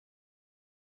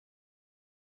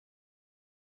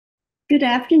Good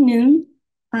afternoon.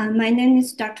 My name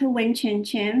is Dr.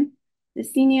 Wen-Chiann, the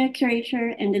Senior Curator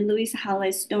and the Louis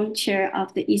Hollis Stone Chair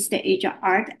of the East Asia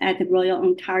Art at the Royal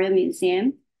Ontario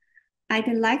Museum.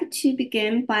 I'd like to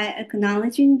begin by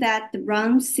acknowledging that the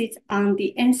realm sits on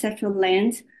the ancestral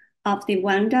lands of the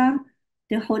Wanda,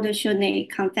 the Haudenosaunee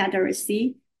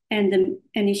Confederacy, and the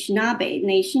Anishinaabe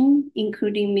Nation,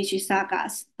 including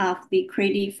Mississaugas of the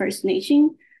Credit First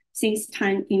Nation, since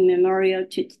time immemorial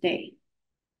to today.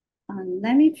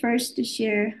 Let me first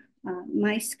share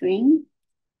my screen.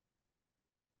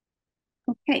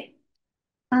 Okay.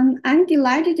 I'm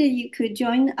delighted that you could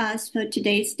join us for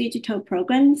today's digital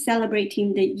program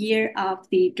celebrating the Year of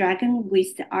the Dragon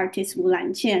with the artist Wu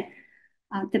Lan-Chiann.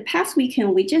 The past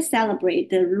weekend, we just celebrated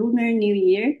the Lunar New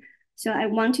Year. So I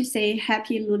want to say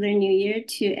Happy Lunar New Year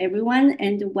to everyone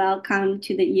and welcome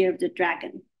to the Year of the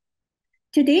Dragon.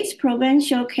 Today's program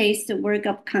showcased the work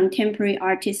of contemporary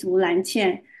artist Wu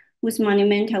Lan-Chiann, whose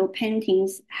monumental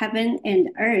paintings, Heaven and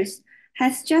Earth,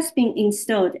 has just been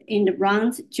installed in the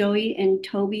bronze Joey and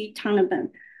Toby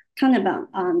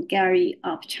Tanenbaum Gallery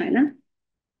of China.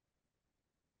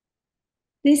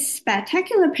 These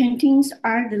spectacular paintings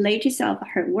are the latest of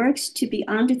her works to be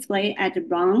on display at the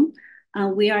ROM.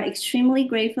 We are extremely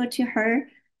grateful to her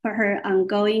for her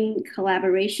ongoing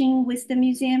collaboration with the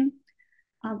museum.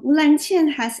 Wu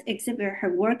Lan-Chiann has exhibited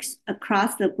her works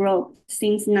across the globe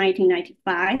since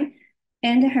 1995,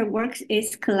 and her works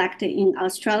is collected in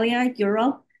Australia,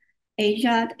 Europe,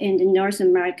 Asia, and North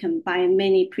America by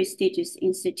many prestigious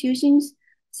institutions,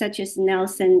 such as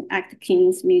Nelson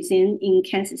Atkins Museum in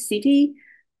Kansas City,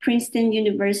 Princeton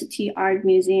University Art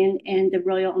Museum, and the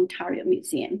Royal Ontario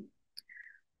Museum.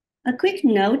 A quick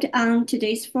note on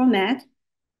today's format.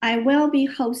 I will be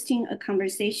hosting a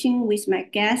conversation with my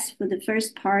guests for the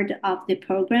first part of the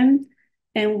program,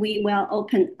 and we will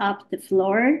open up the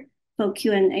floor for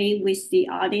Q&A with the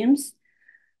audience.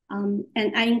 And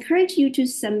I encourage you to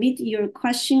submit your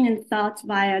question and thoughts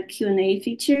via Q&A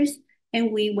features,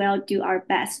 and we will do our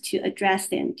best to address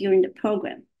them during the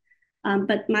program.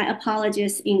 But my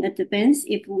apologies in advance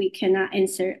if we cannot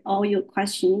answer all your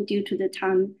questions due to the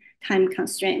time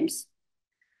constraints.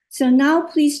 So now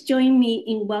please join me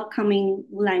in welcoming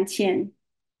Wu Lan-Chiann.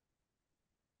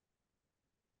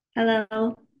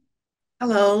 Hello.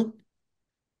 Hello.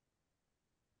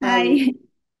 Hi.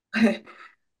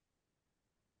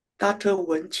 Dr.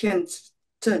 Wen-Chiann,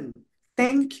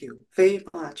 thank you very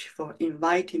much for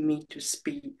inviting me to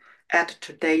speak at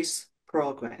today's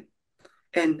program.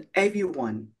 And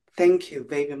everyone, thank you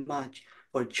very much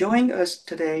for joining us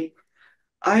today.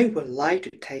 I would like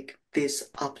to take this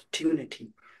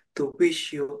opportunity to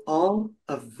wish you all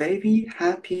a very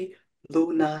happy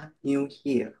Lunar New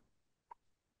Year.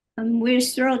 We're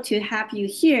thrilled to have you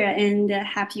here and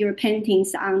have your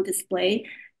paintings on display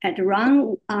at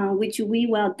ROM, which we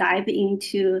will dive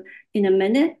into in a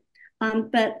minute.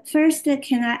 But first,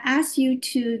 can I ask you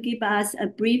to give us a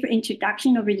brief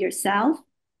introduction of yourself?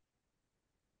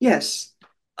 Yes.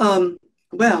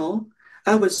 Well,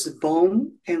 I was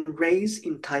born and raised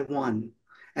in Taiwan,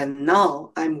 and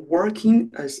now I'm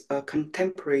working as a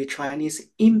contemporary Chinese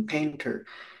ink painter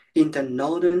in the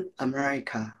Northern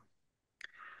America.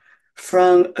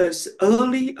 From as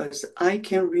early as I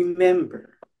can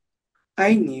remember,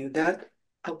 I knew that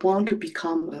I want to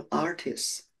become an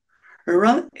artist.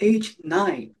 Around age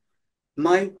 9,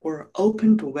 my world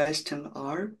opened to Western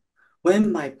art when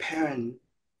my parents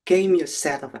gave me a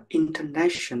set of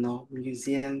international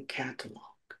museum catalog.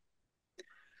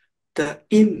 The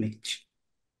image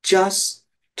just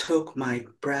took my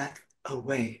breath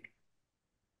away.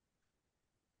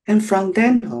 And from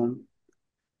then on,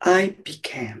 I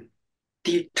became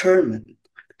determined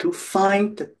to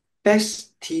find the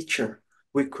best teacher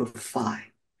we could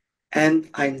find, and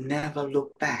I never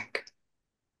looked back.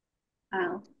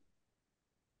 Wow.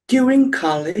 During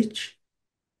college,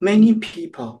 many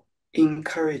people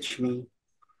encouraged me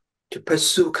to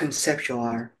pursue conceptual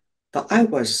art, but I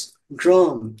was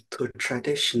drawn to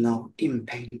traditional ink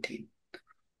painting.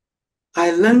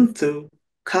 I learned through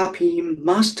copying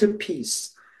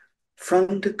masterpieces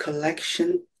from the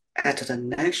collection at the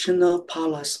National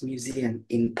Palace Museum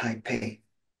in Taipei.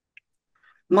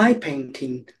 My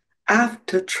painting,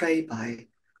 After Toby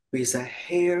with a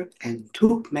Hare and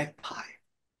Two Magpie,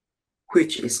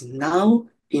 which is now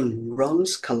in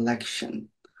Rome's collection,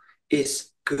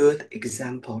 is good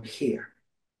example here.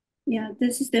 Yeah,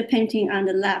 this is the painting on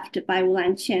the left by Wu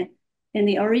Lan-Chiann, and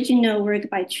the original work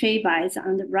by Toby is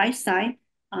on the right side,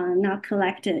 now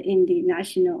collected in the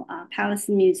National Palace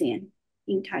Museum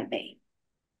in Taipei.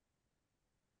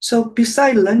 So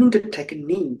besides learning the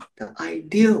technique, the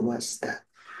idea was that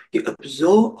you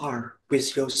absorb art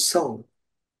with your soul,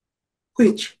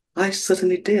 which I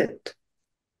certainly did.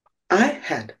 I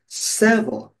had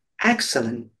several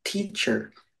excellent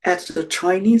teachers at the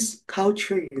Chinese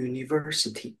Culture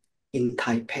University in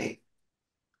Taipei.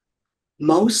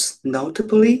 Most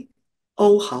notably,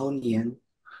 Hao Nian,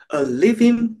 a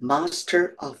living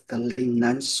master of the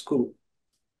Lingnan School,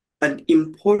 an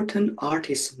important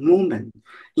artist movement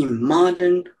in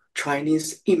modern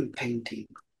Chinese ink painting.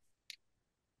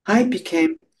 I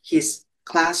became his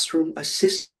classroom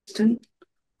assistant,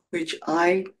 which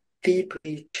I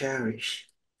deeply cherish.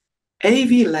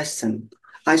 Every lesson,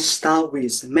 I start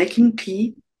with making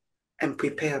tea and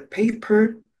prepare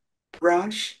paper,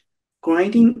 brush,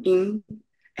 grinding ink,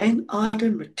 and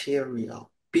other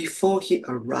material before he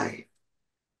arrived.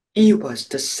 It was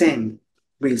the same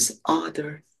with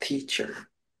other teachers.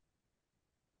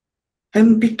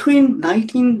 And between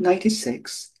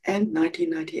 1996 and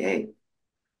 1998,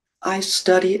 I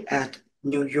studied at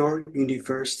New York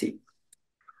University,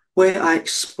 where I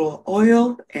explored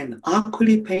oil and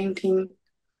acrylic painting.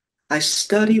 I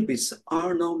studied with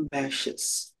Arnold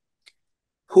Meshes,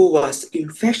 who was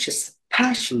infectious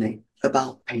passionate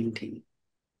about painting,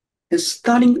 and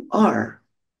studying art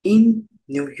in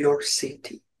New York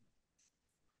City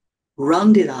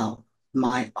rounded out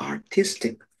my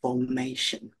artistic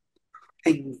formation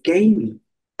and gave me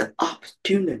the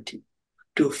opportunity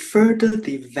to further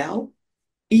develop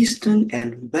Eastern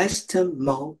and Western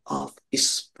mode of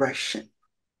expression.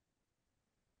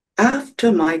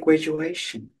 After my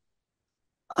graduation,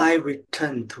 I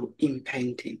returned to ink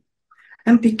painting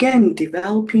and began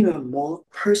developing a more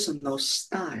personal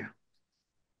style.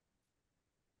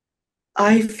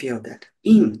 I feel that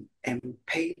ink and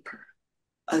paper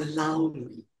allow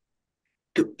me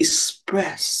to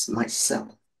express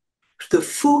myself to the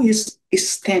fullest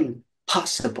extent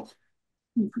possible.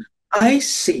 Mhm. I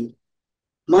see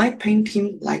my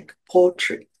painting like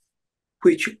poetry,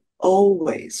 which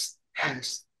always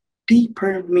has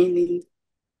deeper meaning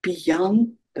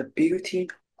beyond the beauty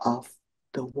of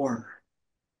the world.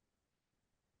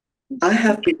 I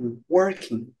have been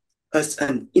working as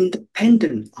an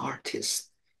independent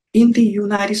artist in the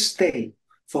United States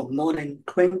for more than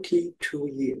 22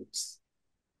 years.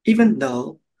 Even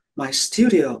though my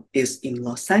studio is in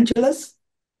Los Angeles,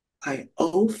 I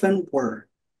often work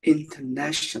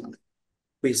internationally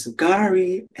with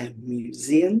gallery and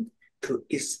museum to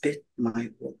exhibit my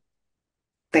work.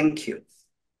 Thank you.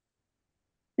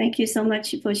 Thank you so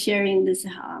much for sharing this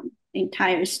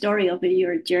entire story of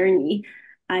your journey.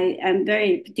 I am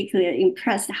very particularly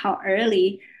impressed how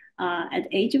early, at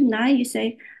the age of 9, you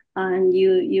say,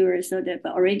 you were sort of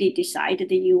already decided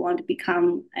that you want to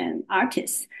become an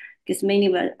artist, because many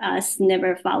of us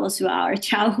never follow through our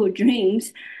childhood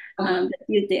dreams, that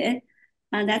you did.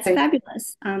 And that's Thank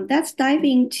fabulous. Let's dive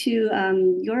into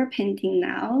your painting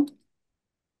now.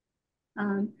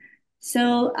 Um,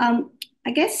 so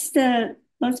I guess the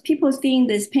most people seeing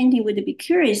this painting would be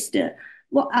curious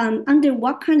under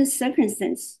what kind of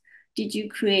circumstance did you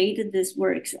create these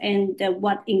works, and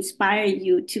what inspired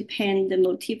you to paint the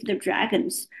motif of the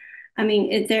dragons? I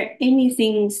mean, is there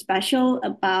anything special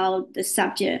about the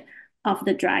subject of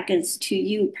the dragons to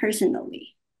you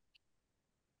personally?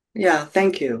 Yeah,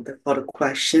 thank you for the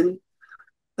question.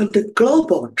 The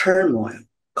global turmoil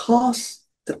caused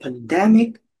the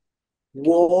pandemic,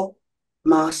 war,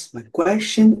 mass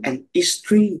migration, and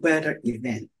extreme weather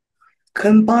event,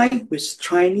 combined with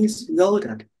Chinese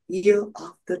noted Year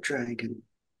of the Dragon,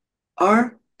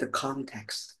 are the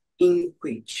context in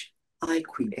which I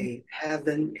create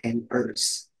heaven and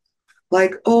earth.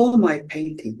 Like all my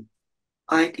painting,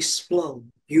 I explore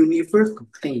universal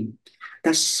themes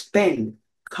that span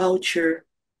culture,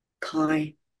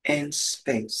 time, and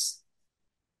space.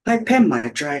 I paint my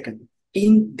dragon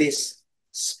in this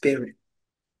spirit.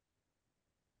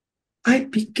 I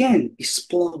began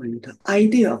exploring the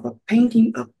idea of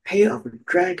painting a pair of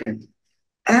dragons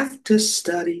after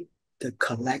studying the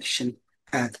collection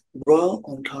at Royal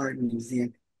Ontario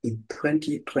Museum in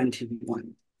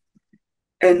 2021.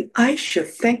 And I should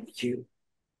thank you,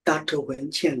 Dr.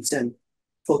 Wen-Chiann,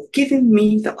 for giving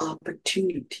me the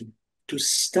opportunity to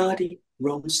study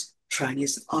Rome's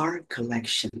Chinese art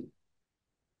collection.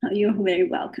 You're very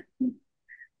welcome. So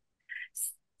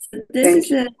this Thank is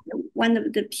you. one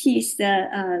of the piece that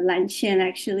Lan-Chiann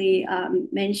actually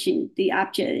mentioned, the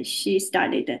object she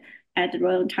studied at the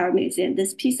Royal Ontario Museum.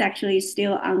 This piece actually is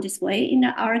still on display in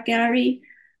the art gallery.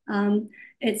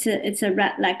 It's a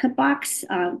red lacquer box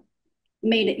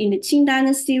made in the Qing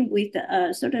Dynasty with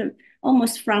a sort of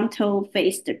almost frontal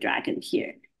faced dragon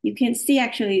here. You can see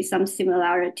actually some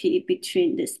similarity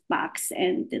between this box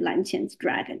and the Lan-Chiann's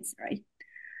dragons, right?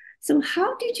 So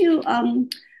how did you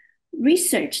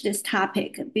research this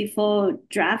topic before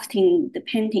drafting the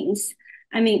paintings?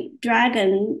 I mean,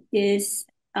 dragon is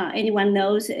anyone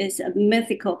knows is a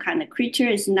mythical kind of creature.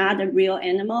 It's not a real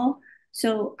animal.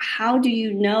 So how do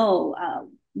you know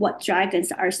what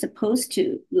dragons are supposed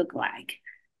to look like?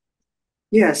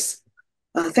 Yes,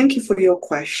 thank you for your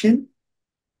question.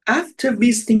 After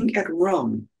visiting at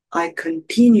Rome, I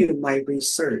continued my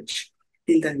research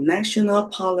in the National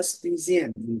Palace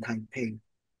Museum in Taipei,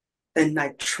 and I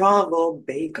traveled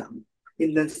Beijing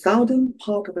in the southern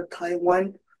part of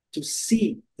Taiwan to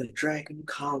see the dragon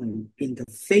column in the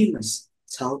famous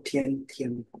Caotian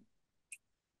Temple.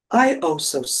 I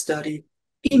also studied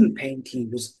in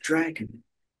painting with dragon,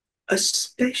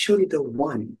 especially the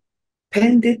one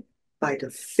painted by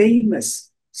the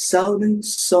famous Southern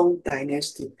Song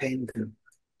Dynasty painter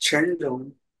Chen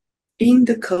Rong in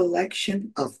the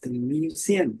collection of the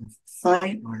Museum of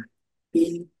Fine Art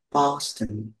in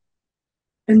Boston.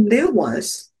 And there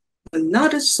was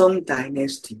another Song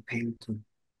Dynasty painter,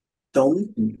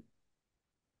 Dong.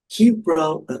 He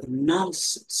wrote an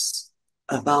analysis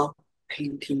about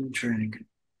painting dragon.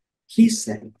 He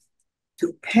said,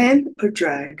 to paint a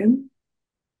dragon,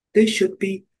 there should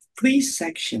be three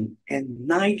sections and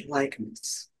nine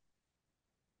likeness.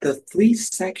 The three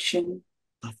sections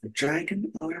of the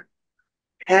dragon are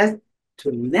head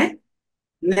to neck,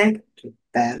 neck to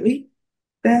belly,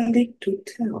 belly to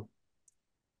tail.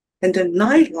 And the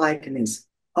nine likeness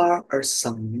are a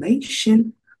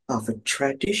summation of a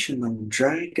traditional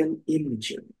dragon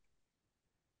imagery.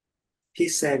 He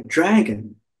said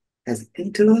dragon has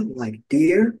antler like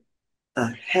deer,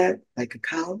 a head like a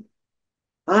cow,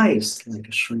 eyes like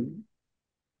a shrimp,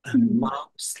 a Mhm.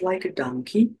 mouth like a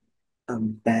donkey, a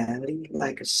belly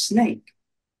like a snake,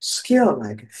 scale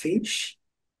like a fish,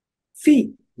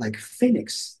 feet like a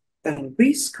phoenix, and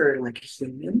whisker like a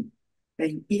human,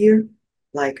 and ear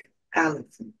like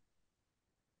elephant.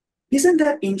 Isn't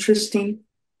that interesting?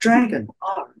 Dragon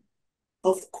are,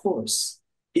 of course,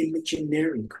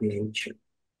 imaginary creature,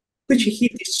 which he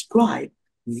described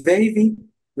very,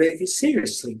 very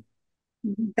seriously.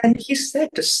 Mhm. And he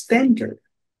set the standard,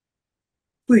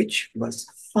 which was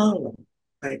followed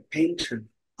by painters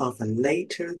of a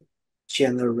later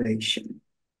generation.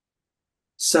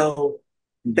 So,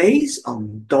 based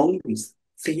on Dong's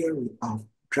theory of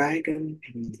dragon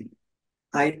painting,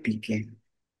 I began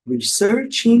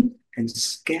researching and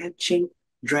sketching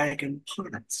dragon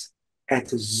parts at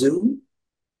the zoo,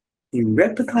 in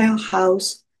reptile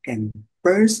house and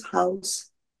birds house,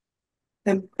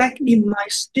 and back in my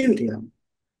studio.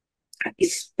 I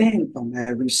expand on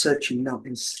my research note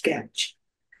and sketch.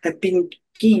 I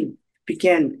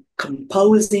began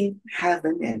composing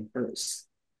heaven and earth.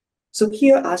 So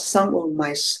here are some of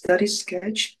my study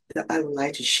sketch that I would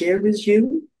like to share with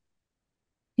you.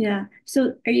 Yeah.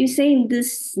 So are you saying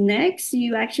this next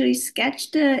you actually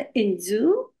sketched in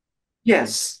zoo?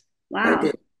 Yes, I Wow.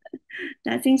 did.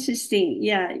 That's interesting.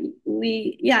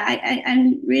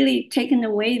 I'm really taken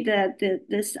away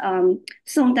this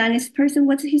Song Dynasty person.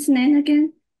 What's his name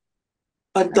again?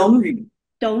 Um, Dongyu.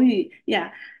 Dong Yu.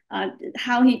 Yeah.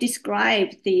 How he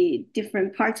described the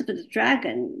different parts of the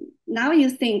dragon. Now you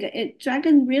think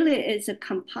dragon really is a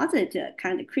composite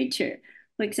kind of creature.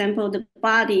 For example, the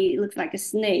body looks like a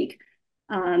snake.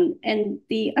 And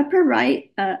the upper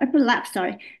left,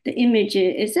 sorry, the image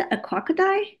is it a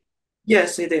crocodile?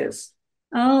 Yes, it is.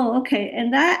 Oh, okay.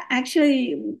 And that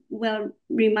actually well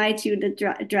reminds you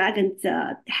the dragon's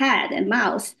head and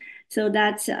mouth. So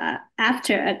that's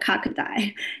after a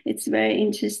crocodile. It's very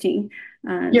interesting.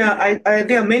 Um, Yeah,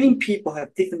 there are many people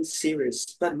have different series,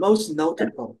 but most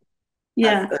notable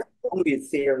have yeah. a Dongyu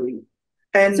theory.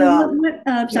 And So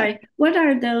yeah, what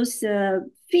are those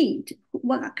feet?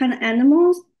 What kind of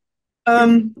animals? The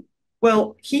um,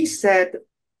 well, he said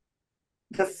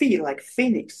the feet like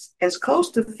phoenix, as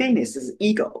close to phoenix is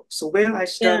eagle. So where I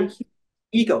study yeah. here,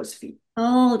 eagle's feet.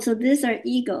 Oh, so these are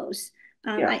eagles.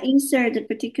 Yeah, I insert a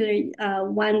particular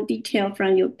one detail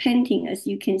from your painting, as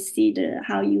you can see the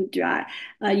how you draw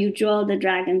the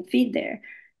dragon feet there.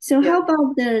 So yeah. how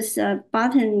about this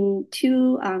button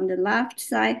two on the left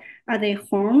side? Are they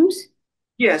horns?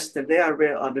 Yes, they are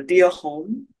rare on the deer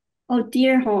home. Oh,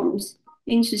 deer horns.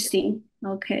 Interesting.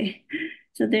 Okay.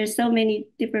 So there's so many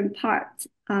different parts.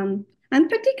 I'm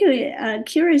particularly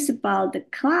curious about the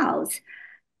clouds.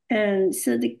 And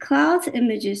so the cloud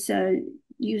images,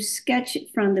 you sketch it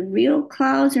from the real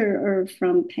clouds or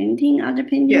from painting, other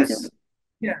paintings? Or... Yes,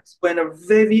 yes. When a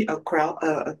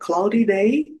cloudy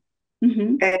day,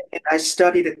 Mhm. and I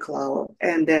study the cloud,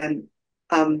 and then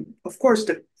of course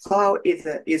the cloud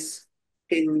is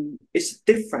it's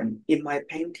different in my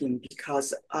painting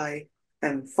because I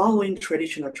am following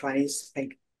traditional Chinese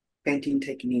painting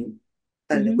technique,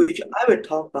 and Mm-hmm. which I will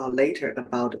talk about later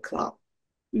about the cloud.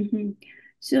 Mm-hmm.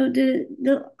 So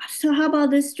how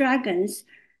about these dragons?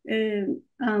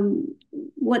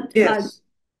 What Yes,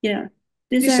 yeah,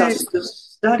 these these are are the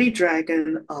study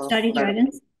dragon of study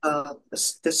dragons.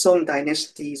 the Song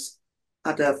dynasties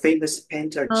are the famous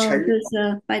painter Oh, Chen. this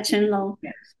by Chen Long.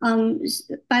 Yes.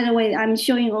 By the way, I'm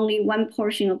showing only one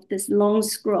portion of this long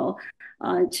scroll.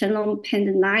 Chen Long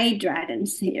penned nine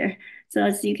dragons here. So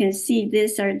as you can see,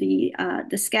 these are the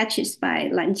sketches by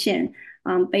Lan-Chiann,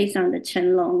 based on the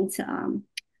Chen Long's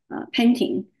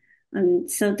painting.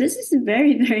 And so this is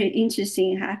very, very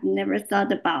interesting. I've never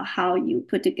thought about how you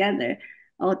put together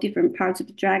all different parts of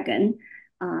the dragon,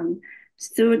 um,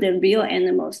 through the real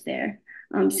animals there.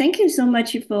 Thank you so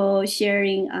much for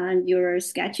sharing your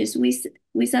sketches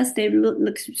with us. They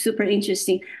look super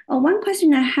interesting. One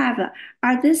question I have,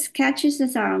 are these sketches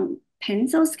on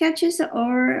pencil sketches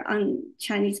or on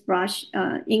Chinese brush,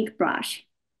 ink brush?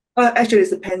 Actually,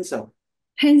 it's a pencil.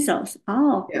 Pencils.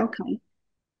 Oh, Yeah. okay.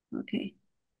 Okay.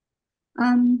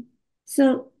 Um,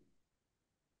 so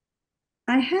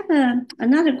I have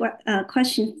another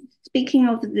question. Speaking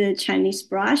of the Chinese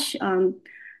brush,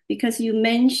 because you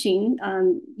mentioned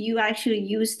you actually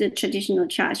use the traditional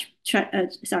Chinese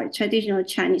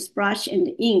brush and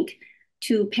ink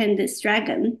to paint this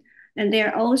dragon, and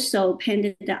they're also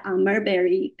painted on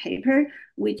mulberry paper,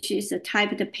 which is a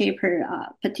type of paper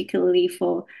particularly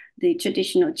for the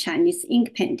traditional Chinese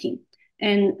ink painting.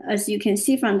 And as you can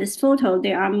see from this photo,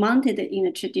 they are mounted in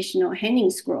a traditional hanging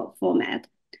scroll format.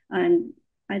 And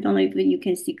I don't know if you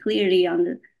can see clearly on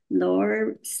the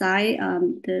lower side,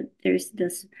 there's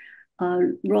this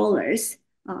rollers.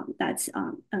 That's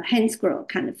a hand scroll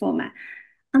kind of format.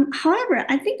 However,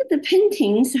 I think that the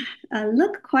paintings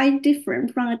look quite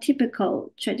different from a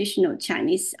typical traditional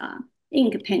Chinese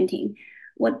ink painting.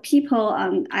 What people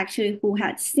actually who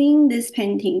had seen these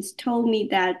paintings told me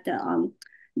that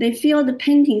they feel the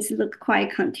paintings look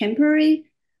quite contemporary.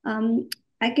 Um,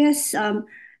 I guess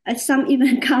some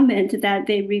even comment that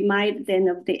they remind them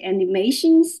of the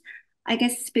animations. I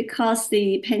guess it's because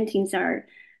the paintings are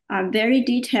very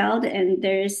detailed, and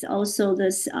there's also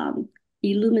this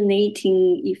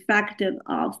illuminating effect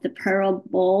of the pearl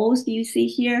balls you see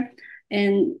here,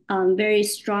 and very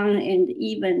strong and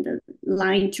even the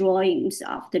line drawings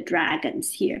of the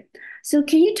dragons here. So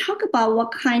can you talk about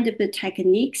what kind of the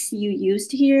techniques you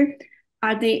used here?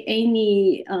 Are there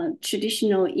any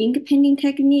traditional ink painting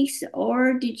techniques,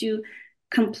 or did you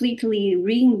completely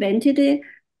reinvented it,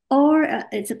 or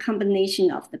it's a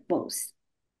combination of the both?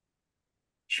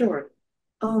 Sure.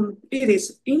 It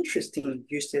is interesting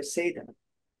you should say that.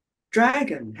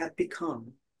 Dragon have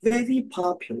become very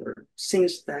popular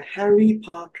since the Harry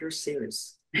Potter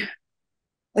series,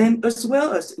 and as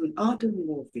well as in other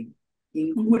movies,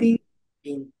 Mhm. including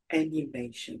in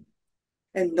animation.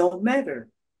 And no matter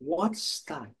what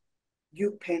style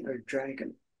you paint a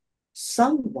dragon,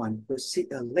 someone will see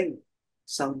a link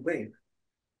somewhere.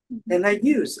 Mhm. And I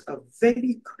use a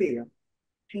very clear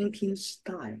painting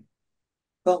style.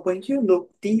 But when you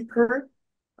look deeper,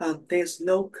 there's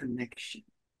no connection.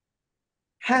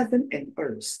 Heaven and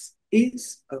earth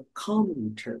is a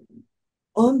common term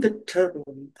on the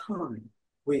turbulent time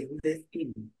we live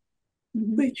in,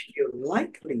 Mhm. which you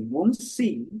likely won't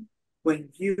see when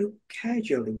you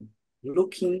casually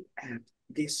looking at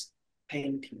this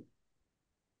painting.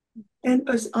 And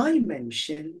as I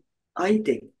mentioned, I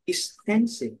did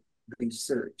extensive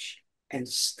research and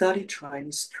studied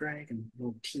Chinese dragon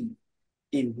motif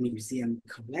in museum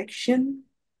collection,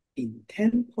 in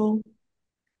temple,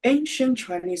 ancient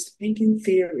Chinese painting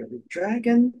theory of the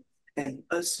dragon, and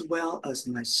as well as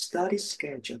my study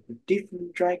sketch of the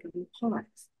different dragon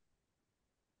parts.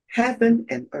 Heaven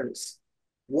and earth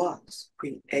was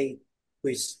created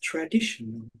with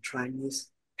traditional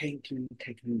Chinese painting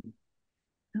technique.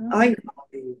 I Okay.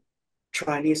 value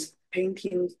Chinese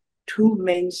painting's two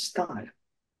main styles,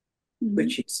 Mhm.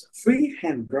 which is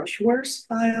freehand brushwork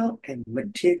style and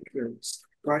meticulous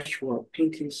brushwork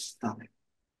painting style.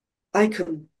 I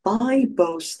combine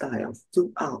both styles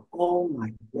throughout all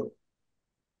my work.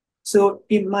 So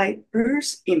in my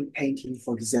earth in painting,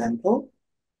 for example,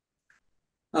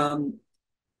 um,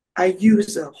 I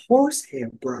use a horsehair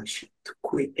brush to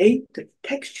create the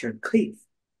texture cliff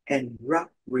and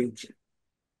rock region.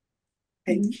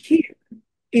 And Mhm. here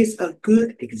is a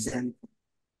good example.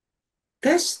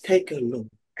 Let's take a look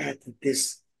at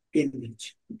this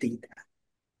image detail.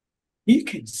 You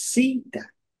can see that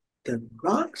the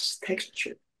rock's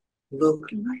texture look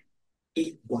Mhm. like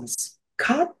it was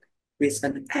cut with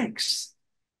an X.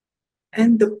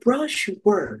 And the brush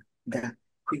word that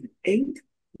create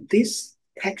this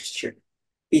texture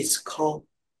is called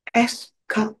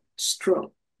S-cut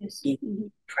stroke Yes. in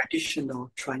Mhm.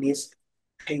 traditional Chinese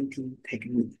painting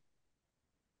technique.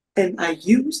 And I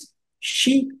use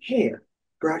sheep hair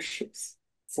brushes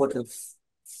for the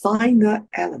finer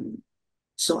element.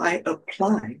 So I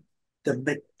apply the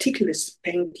meticulous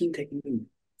painting technique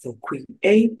to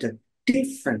create the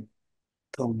different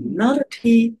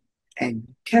tonality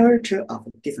and character of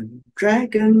a different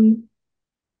dragon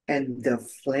and the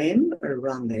flame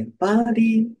around their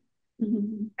body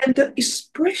Mhm. and the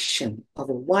expression of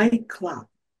a white cloud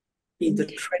in the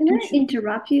Can I tradition.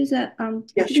 interrupt you that Yeah,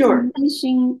 because sure. you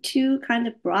mentioned two kind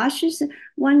of brushes.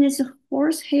 One is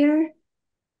horse Yes,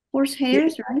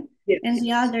 hairs, right? And yes.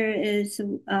 the other is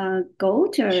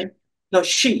goat or No,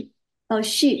 sheep. oh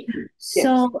sheep. Yes.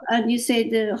 So you say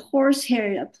the horse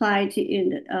hair applied in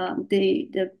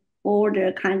the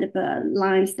border kind of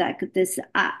lines like this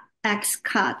X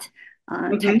cut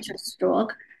Mhm. texture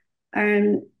stroke.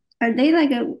 And are they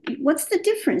like a what's the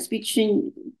difference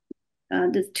between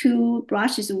the two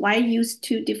brushes? Why use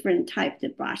two different types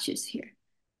of brushes here?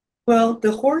 Well,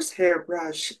 the horsehair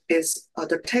brush is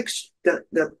the texture,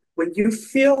 the when you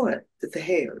feel it, the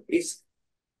hair is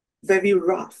very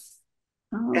rough,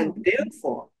 and Oh,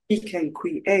 therefore it can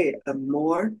create a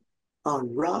more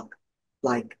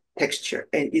rock-like texture.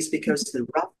 And it's because the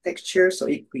rough texture, so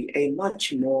it create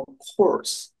much more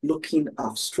coarse looking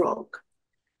of stroke.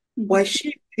 While mhm.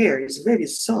 sheep hair is very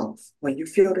soft, when you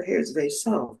feel the hair is very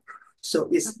soft, so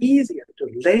it's easier to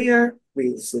layer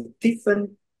with a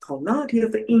different tonality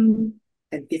of the ink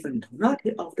and different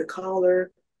tonality of the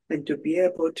color, and to be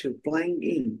able to blend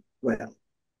in well.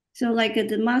 So like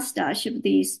the mustache of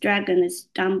this dragon is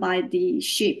done by the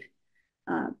sheep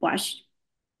brush.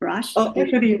 Oh,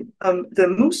 actually, the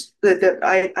mousse that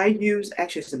I use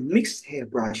actually is a mixed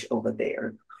hairbrush over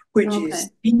there, which Okay.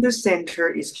 is in the center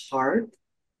is hard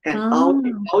and Oh,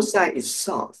 outside is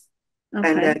soft. And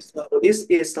okay. then so this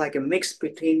is like a mix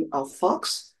between a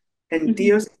fox and Mhm,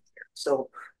 deer's hair. So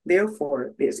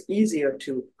therefore, it's easier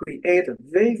to create a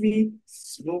very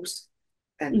smooth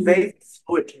and mhm. very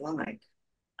fluid line.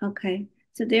 Okay.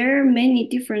 So there are many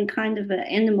different kind of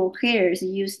animal hairs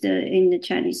used in the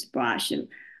Chinese brush.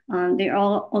 They're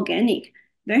all organic.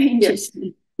 Very Yes.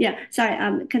 interesting. Yeah.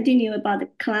 Sorry. Continue about the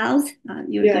clouds.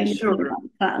 You're Yeah, going to say sure. about the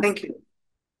clouds. Thank you.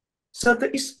 So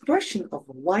the expression of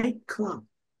white cloud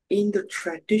in the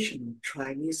traditional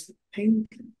Chinese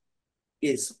painting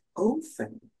is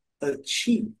often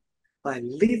achieved by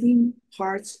leaving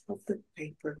parts of the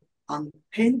paper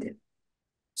unpainted.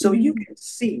 So you Mhm, can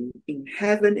see in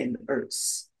heaven and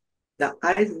earth that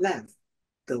I left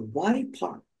the white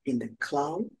part in the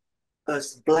cloud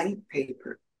as blank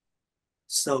paper.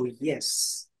 So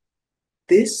yes,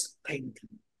 this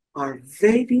painting are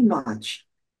very much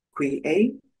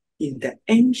created in the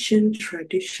ancient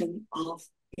tradition of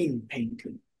ink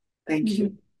painting. Thank you.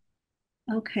 mhm.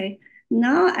 Okay.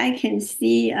 Now I can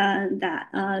see that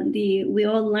the we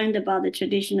all learned about the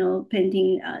traditional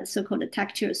painting, so-called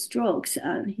texture strokes.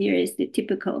 Here is the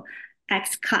typical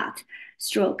X cut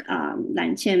stroke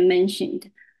Lan-Chiann mentioned.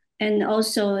 And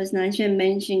also, as Lan-Chiann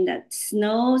mentioned, that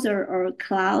snows or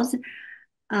clouds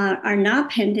are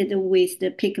not painted with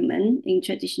the pigment in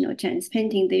traditional Chinese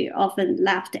painting. They are often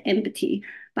left empty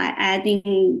by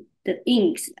adding the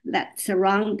inks that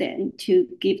surround them to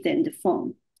give them the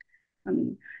form.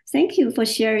 Um, Thank you for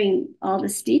sharing all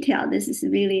this detail. This is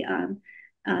really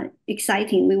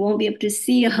exciting. We won't be able to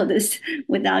see all this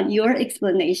without your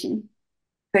explanation.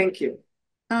 Thank you.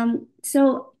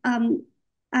 So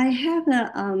I have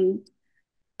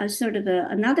a sort of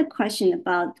another question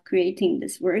about creating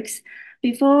this works.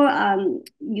 Before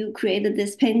you created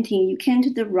this painting, you came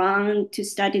to the Rhine to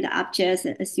study the objects,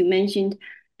 as you mentioned,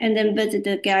 and then visit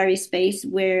the gallery space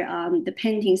where the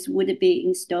paintings would be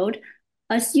installed.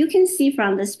 As you can see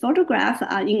from this photograph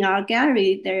in our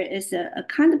gallery, there is a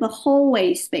kind of a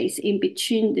hallway space in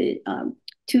between the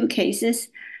two cases.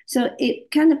 So it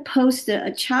kind of posed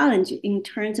a challenge in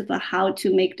terms of how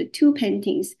to make the two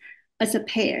paintings as a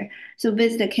pair. So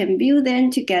visitor can view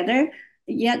them together,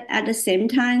 yet at the same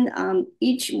time,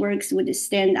 each works would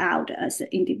stand out as an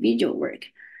individual work.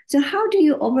 So how do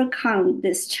you overcome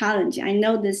this challenge? I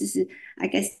know this is, I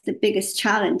guess, the biggest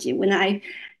challenge when I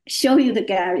show you the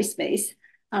gallery space.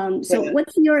 So Yeah.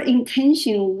 what's your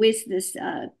intention with this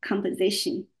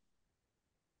composition?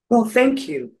 Well, thank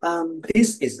you.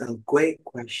 This is a great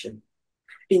question.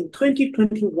 In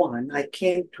 2021, I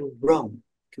came to Rome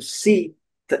to see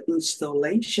the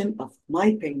installation of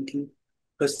my painting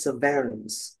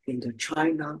Perseverance in the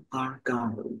China Art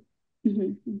Gallery.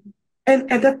 Mhm, mhm,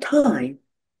 And at that time,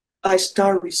 I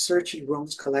started researching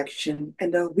Ron's collection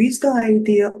and with the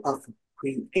idea of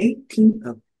creating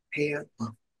a pair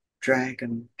of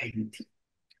dragon paintings.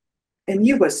 And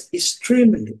it was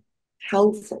extremely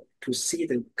helpful to see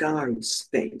the gallery's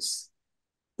face,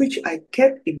 which I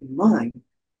kept in mind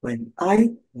when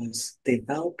I was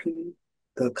developing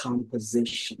the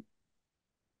composition.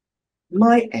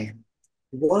 My aim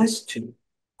was to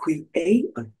create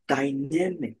a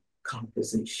dynamic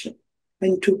composition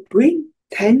and to bring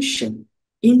tension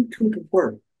into the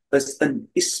work as an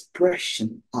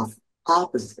expression of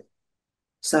opposite,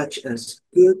 such as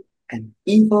good and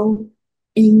evil,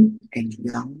 yin and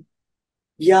yang,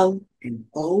 young and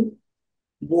old,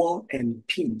 war and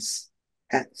peace,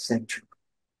 etc.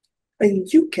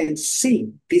 And you can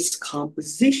see this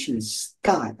composition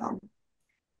style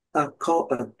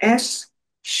called an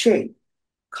S-shaped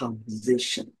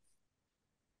composition.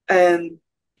 And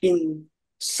in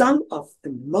some of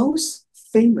the most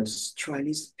famous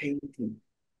Chinese paintings,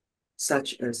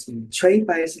 such as in Trade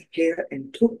by Hair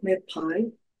and Toothmade Pie,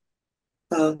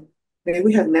 uh, may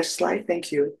we have next slide?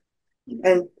 Thank you.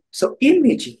 And so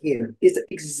image here is an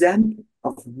example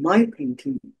of my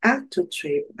painting after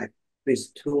trade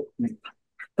with Toothmade Pie.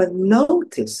 But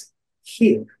notice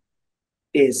here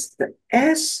is the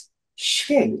S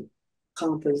shape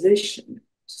composition,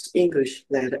 English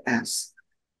letter S,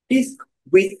 is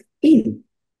within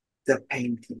the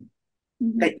painting.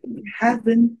 mhm, And in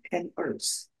heaven and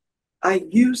earth, I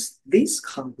use this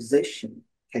composition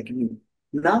technique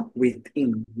not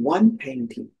within one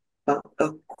painting, but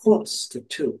across the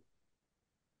two.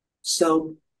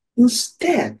 So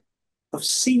instead of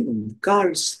seeing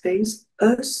Gary's face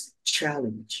as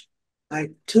challenge,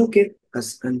 I took it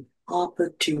as an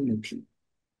opportunity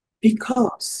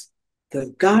because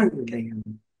the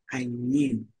garden I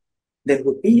knew there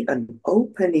would be an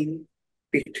opening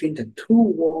between the two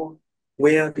walls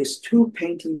where these two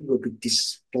paintings will be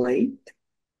displayed.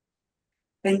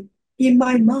 And in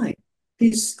my mind,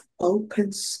 this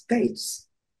open space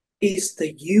is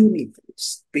the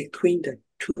universe between the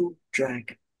two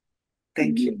dragons.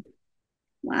 Thank you. mhm.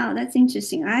 Wow, that's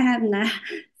interesting. I have not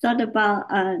thought about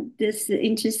this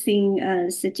interesting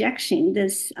suggestion,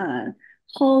 this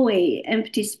hallway,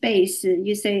 empty space.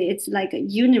 You say it's like a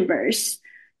universe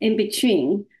in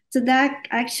between. So that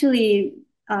actually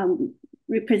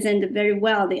represented very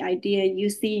well the idea you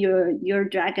see your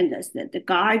dragon as the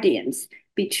guardians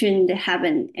between the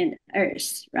heaven and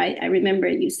earth, right? I remember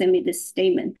you sent me this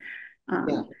statement.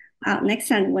 Yeah. Um, Next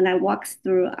time when I walk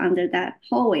through under that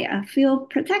hallway, I feel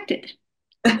protected.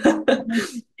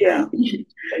 Yeah,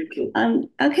 thank you.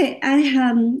 Okay,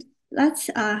 let's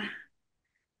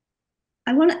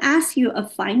I want to ask you a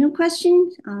final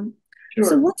question. So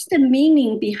Sure. what's the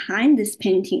meaning behind these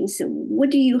paintings? What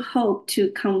do you hope to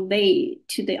convey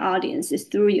to the audiences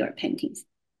through your paintings?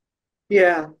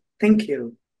 Yeah, thank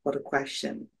you for the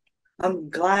question. I'm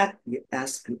glad you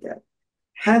asked me that.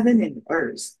 Heaven and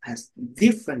earth has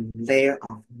different layer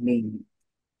of meaning.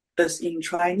 As in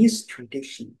Chinese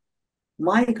tradition,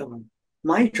 my god,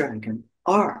 my dragon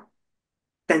are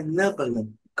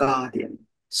benevolent guardian,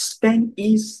 span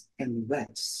east and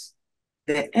west.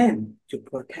 They aim to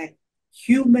protect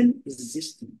human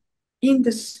existence in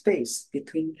the space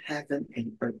between heaven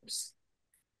and earth,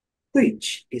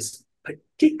 which is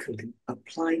particularly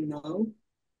applied now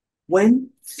when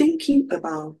thinking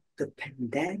about the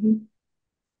pandemic,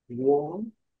 war,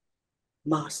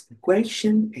 mass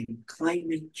migration, and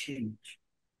climate change,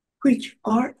 which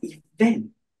are events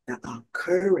that are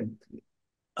currently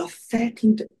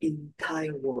affecting the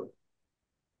entire world.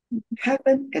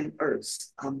 Heaven and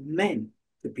earth are meant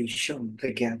to be shown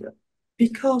together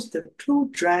because the two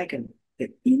dragons that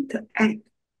interact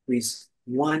with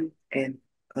one and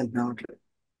another.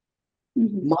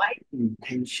 Mhm. My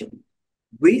intention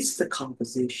with the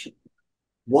composition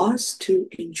was to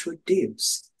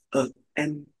introduce an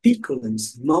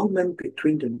ambiguous moment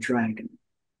between the dragon.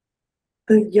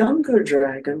 The younger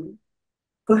dragon,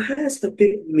 perhaps the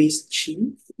big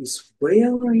mischief, is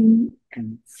wearing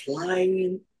and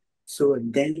flying through a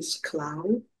dense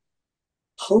cloud,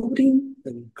 holding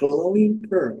the glowing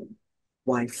pearl,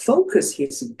 while focus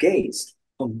his gaze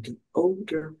on the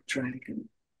older dragon.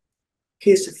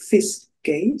 His fixed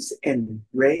gaze and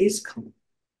raised color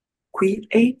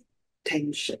create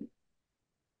tension.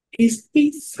 Is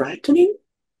he threatening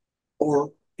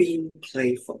or being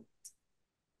playful?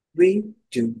 We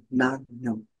do not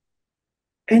know.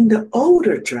 And the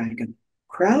older dragon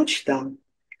crouched down,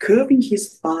 curving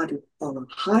his body on a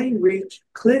high ridge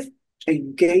cliff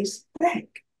and gazed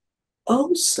back,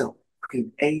 also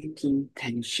creating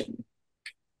tension.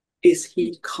 Is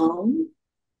he calm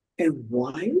and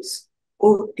wise,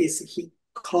 or is he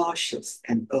cautious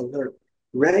and alert,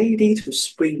 ready to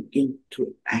spring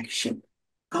into action?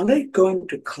 Are they going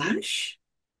to clash?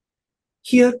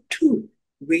 Here too,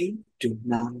 we do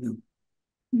not know.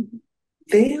 Mhm.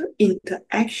 Their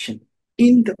interaction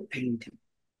in the painting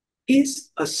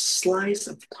is a slice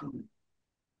of time,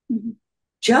 Mhm.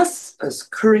 just as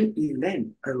current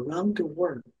events around the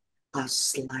world are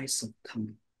slice of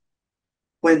time.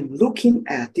 When looking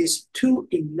at these two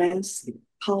immensely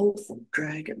powerful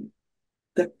dragons,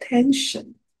 the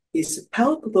tension is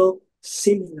palpable,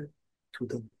 similar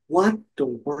to what the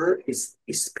world is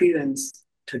experiencing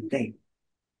today.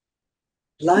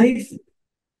 Life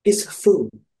is full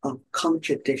of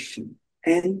contradiction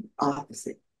and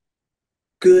opposite,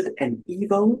 good and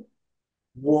evil,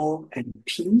 war and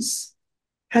peace,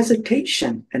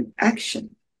 hesitation and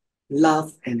action,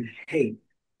 love and hate,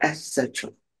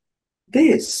 etc.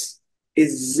 This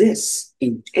exists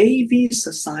in every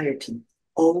society,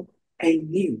 old and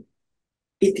new.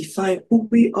 It defines who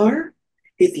we are.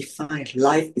 It defines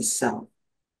life itself,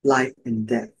 life and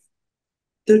death.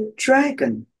 The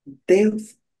dragon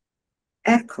delve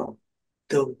echo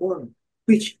the world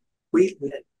which we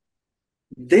live.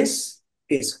 This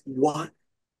is what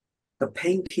the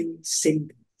painting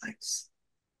symbolizes.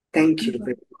 Thank you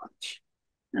very much.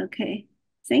 Okay.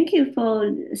 Thank you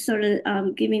for sort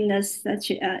of giving us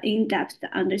such an in-depth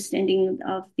understanding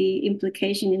of the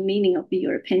implication and meaning of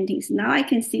your paintings. Now I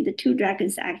can see the two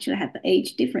dragons actually have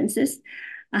age differences.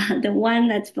 The one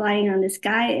that's flying on the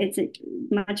sky is a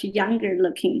much younger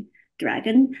looking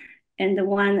dragon, and the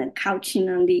one couching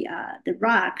on the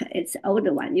rock, it's an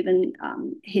older one. Even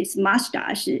his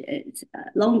mustache is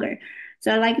longer.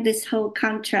 So I like this whole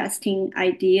contrasting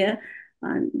idea.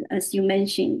 As you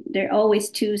mentioned, there are always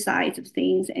two sides of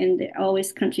things, and there are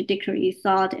always contradictory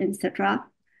thought, etc.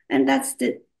 And that's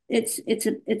it's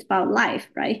about life,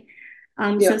 right?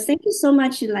 So Yeah, thank you so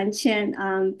much,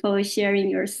 Lan-Chiann, for sharing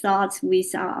your thoughts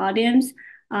with our audience.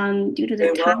 Due to the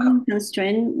you're welcome. time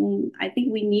constraint, I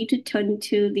think we need to turn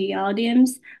to the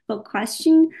audience for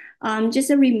question. Just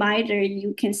a reminder,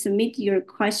 you can submit your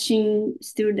question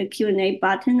through the Q&A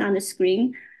button on the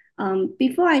screen.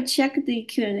 Before I check the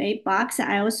Q&A box,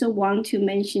 I also want to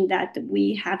mention that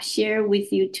we have shared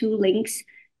with you two links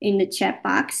in the chat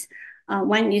box.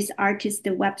 One is artist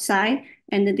website,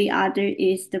 and the other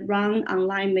is the Run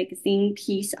online magazine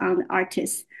piece on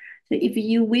artists. So if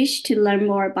you wish to learn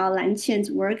more about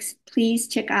Lan-Chiann's works, please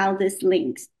check out these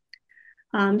links.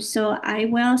 So I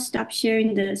will stop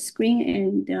sharing the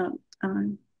screen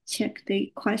and check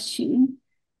the question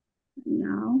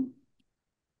now.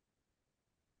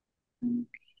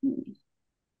 Okay.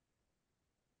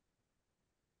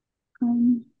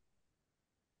 Um,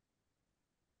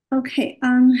 Okay,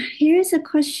 here's a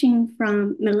question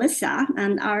from Melissa,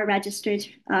 and our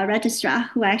registrar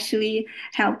who actually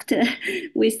helped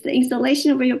with the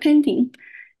installation of your painting.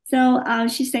 So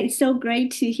she said, it's so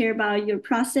great to hear about your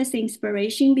process and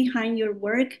inspiration behind your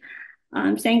work.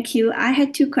 Thank you. I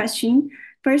had two questions.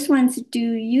 First one is, do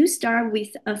you start with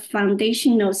a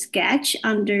foundational sketch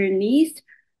underneath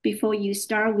before you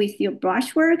start with your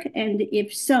brushwork? And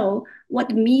if so,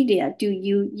 what media do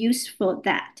you use for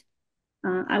that?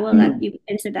 I will let Mm, you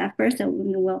answer that first, and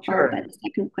we'll follow by sure. the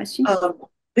second question.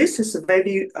 This is a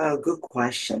very good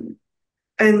question.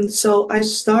 And so I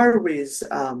start with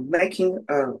making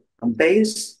a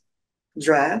base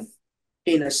draft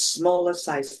in a smaller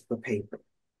size of paper.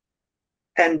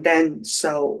 And then,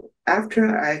 so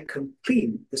after I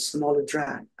complete the smaller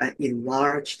draft, I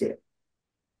enlarged it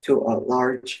to a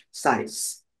large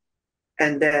size.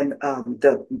 And then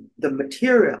the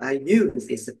material I use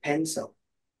is a pencil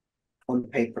on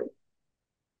paper.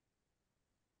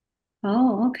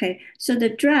 Oh, okay. So the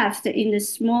draft in the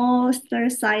smaller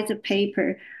size of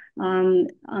paper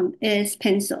is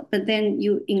pencil, but then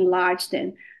you enlarge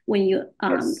them when you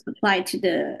Yes. apply to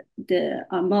the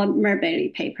Mulberry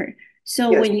paper.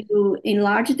 So Yes. when you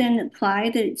enlarge then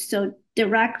apply the so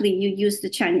directly you use the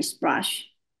Chinese brush,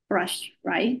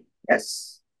 right?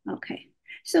 Yes. Okay.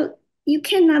 So you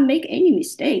cannot make any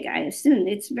mistake, I assume.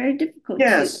 It's very difficult to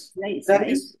Yes. place, That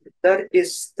right? is that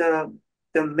is the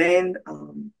main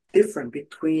difference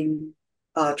between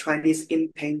Chinese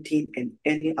ink painting and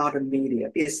any other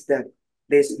media is that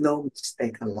there's no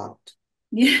mistake allowed.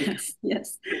 Yes,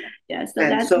 yes, yes. So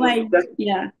And that's so why,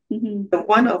 yeah. the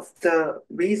one of the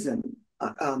reason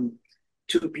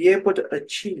to be able to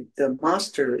achieve the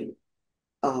mastery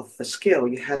of a skill,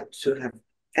 you have to have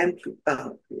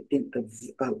in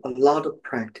a lot of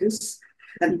practice.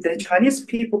 And the Mhm. Chinese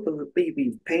people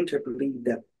believe, painter believe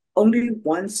that only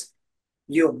once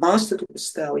your master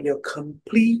style, your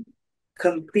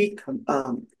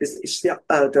is still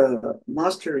the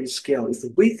mastery skill is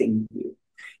within you.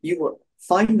 You are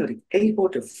finally able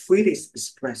to freely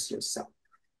express yourself.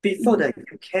 Before Mhm. that,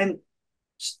 you can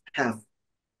have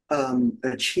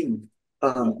achieved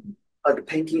Mhm. a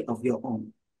painting of your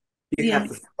own. You have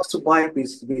the Yes, first one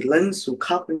we learn through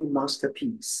copying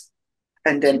masterpiece.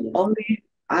 And then true. only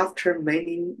after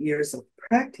many years of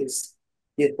practice,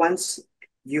 once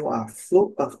you are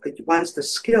once the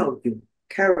skill you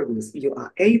carry with, you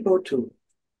are able to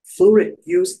fluid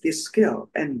use this skill,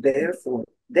 and therefore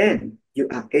then you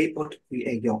are able to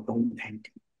create your own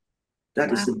painting.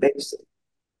 That is Wow. the basic.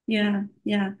 Yeah,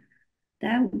 yeah.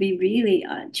 That would be really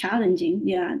challenging.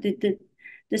 Yeah,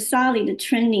 the solid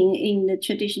training in the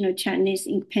traditional Chinese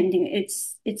ink painting,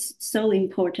 it's so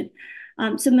important.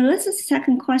 So Melissa's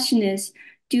second question is,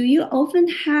 do you often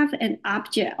have an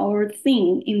object or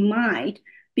thing in mind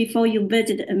before you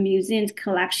visit a museum's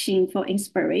collection for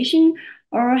inspiration?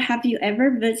 Or have you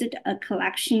ever visited a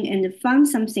collection and found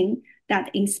something that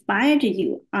inspired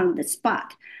you on the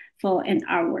spot for an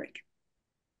artwork?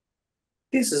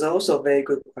 This is also a very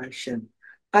good question.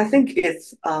 I think it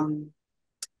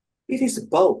is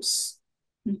both.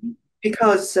 Mhm.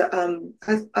 Because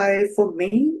for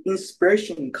me,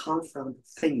 inspiration comes from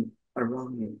the thing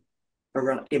around me,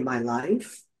 around in my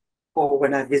life, or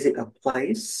when I visit a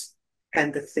place,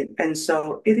 and the thing. And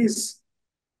so it is.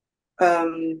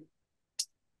 Um,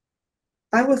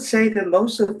 I would say that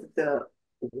most of the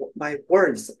my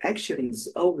words actually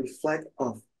is all reflect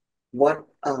of what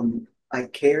I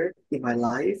care in my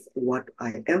life, what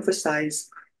I emphasize,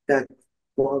 that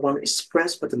what I want to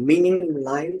express, what the meaning in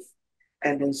life.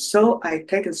 And then so I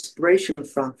take inspiration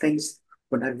from things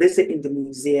when I visit in the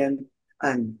museum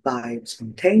and by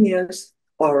spontaneous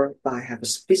or by have a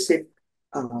specific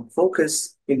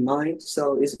focus in mind.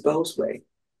 So it's both way.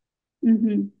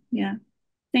 Yeah.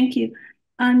 Thank you.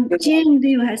 Because Jane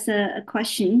Liu has a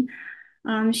question.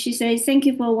 She says, thank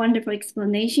you for a wonderful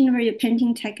explanation of your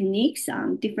painting techniques,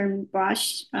 different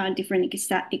brush, different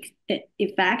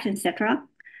effect, etc.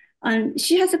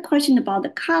 She has a question about the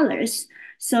colors.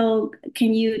 So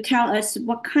can you tell us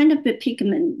what kind of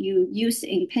pigment you use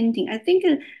in painting? I think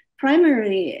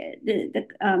primarily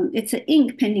it's an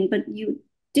ink painting, but you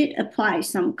did apply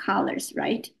some colors,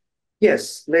 right?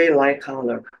 yes, very light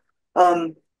color.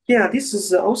 Um, yeah, this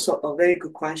is also a very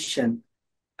good question.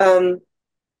 Um,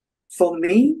 for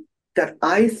me, that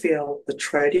I feel the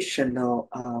traditional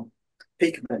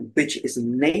pigment, which is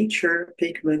nature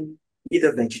pigment,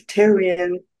 either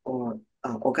vegetarian or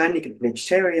organic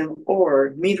vegetarian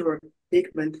or mineral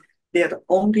pigment, they are the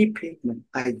only pigment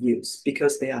I use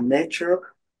because they are natural,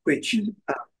 which Mhm.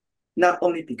 not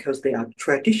only because they are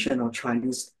traditional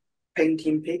Chinese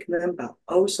painting pigment, but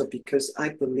also because I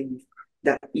believe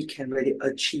that it can really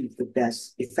achieve the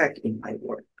best effect in my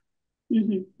work.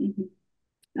 Mhm, mhm.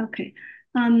 Okay.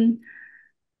 Um,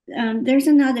 there's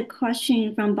another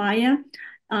question from Baya.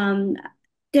 Um,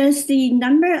 does the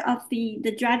number of the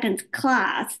dragon's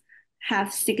class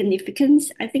have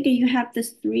significance? I think you have the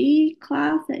three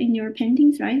class in your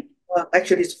paintings, right?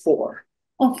 Actually, it's four.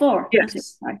 Oh, four. Okay,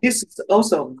 Yes, sorry. this is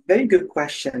also a very good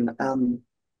question. I'm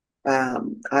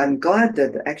glad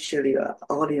that actually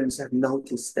audience have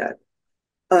noticed that.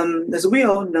 As we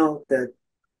all know that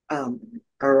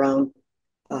around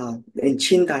in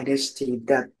Qin Dynasty,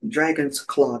 that dragon's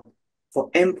claw for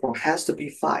emperor has to be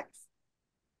five.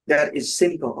 That is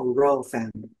symbol of royal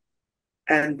family.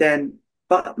 And then,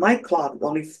 but my club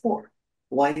only four.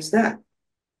 Why is that?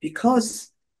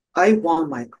 Because I want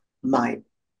my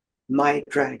my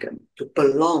dragon to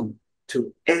belong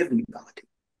to everybody.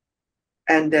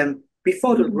 And then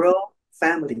before the Mhm, royal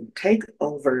family take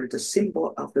over the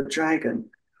symbol of the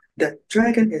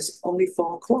dragon is only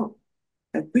four claws,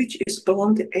 and which is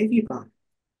belong to everybody.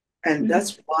 And mhm.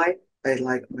 that's why I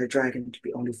like my dragon to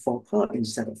be only four claws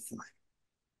instead of five.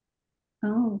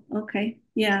 Oh, okay.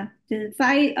 Yeah. The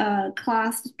five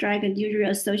class dragon usually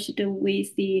associated with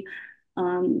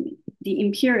um the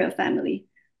imperial family.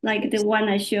 Like the Yes. one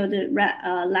I showed, the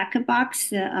lacquer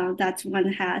box, that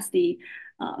one has the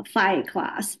five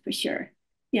class for sure.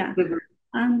 Yeah.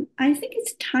 Mhm. I think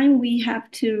it's time we have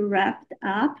to wrap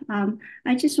up.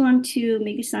 I just want to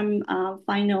make some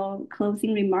final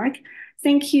closing remark.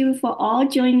 Thank you for all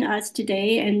joining us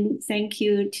today, and thank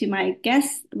you to my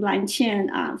guest,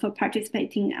 Lan-Chiann, for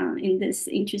participating in this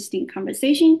interesting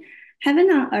conversation.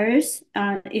 Heaven on Earth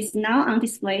is now on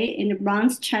display in the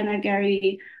Bronze China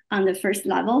Gallery on the first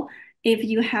level. If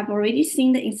you have already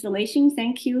seen the installation,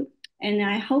 thank you, and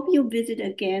I hope you visit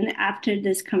again after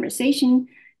this conversation.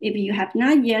 if you have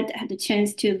not yet had the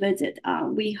chance to visit,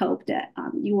 we hope that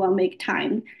you will make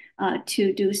time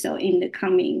to do so in the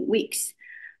coming weeks.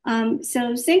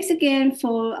 So thanks again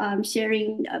for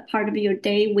sharing a part of your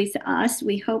day with us.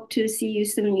 We hope to see you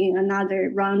soon in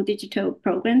another Round Digital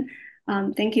program.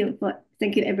 Thank you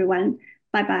everyone.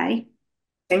 Bye bye.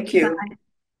 Thank you. Goodbye.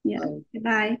 Yeah, Um,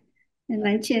 goodbye. And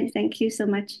Lan-Chiann, thank you so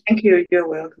much. Thank you. You're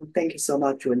welcome. Thank you so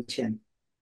much, Wu Lan-Chiann.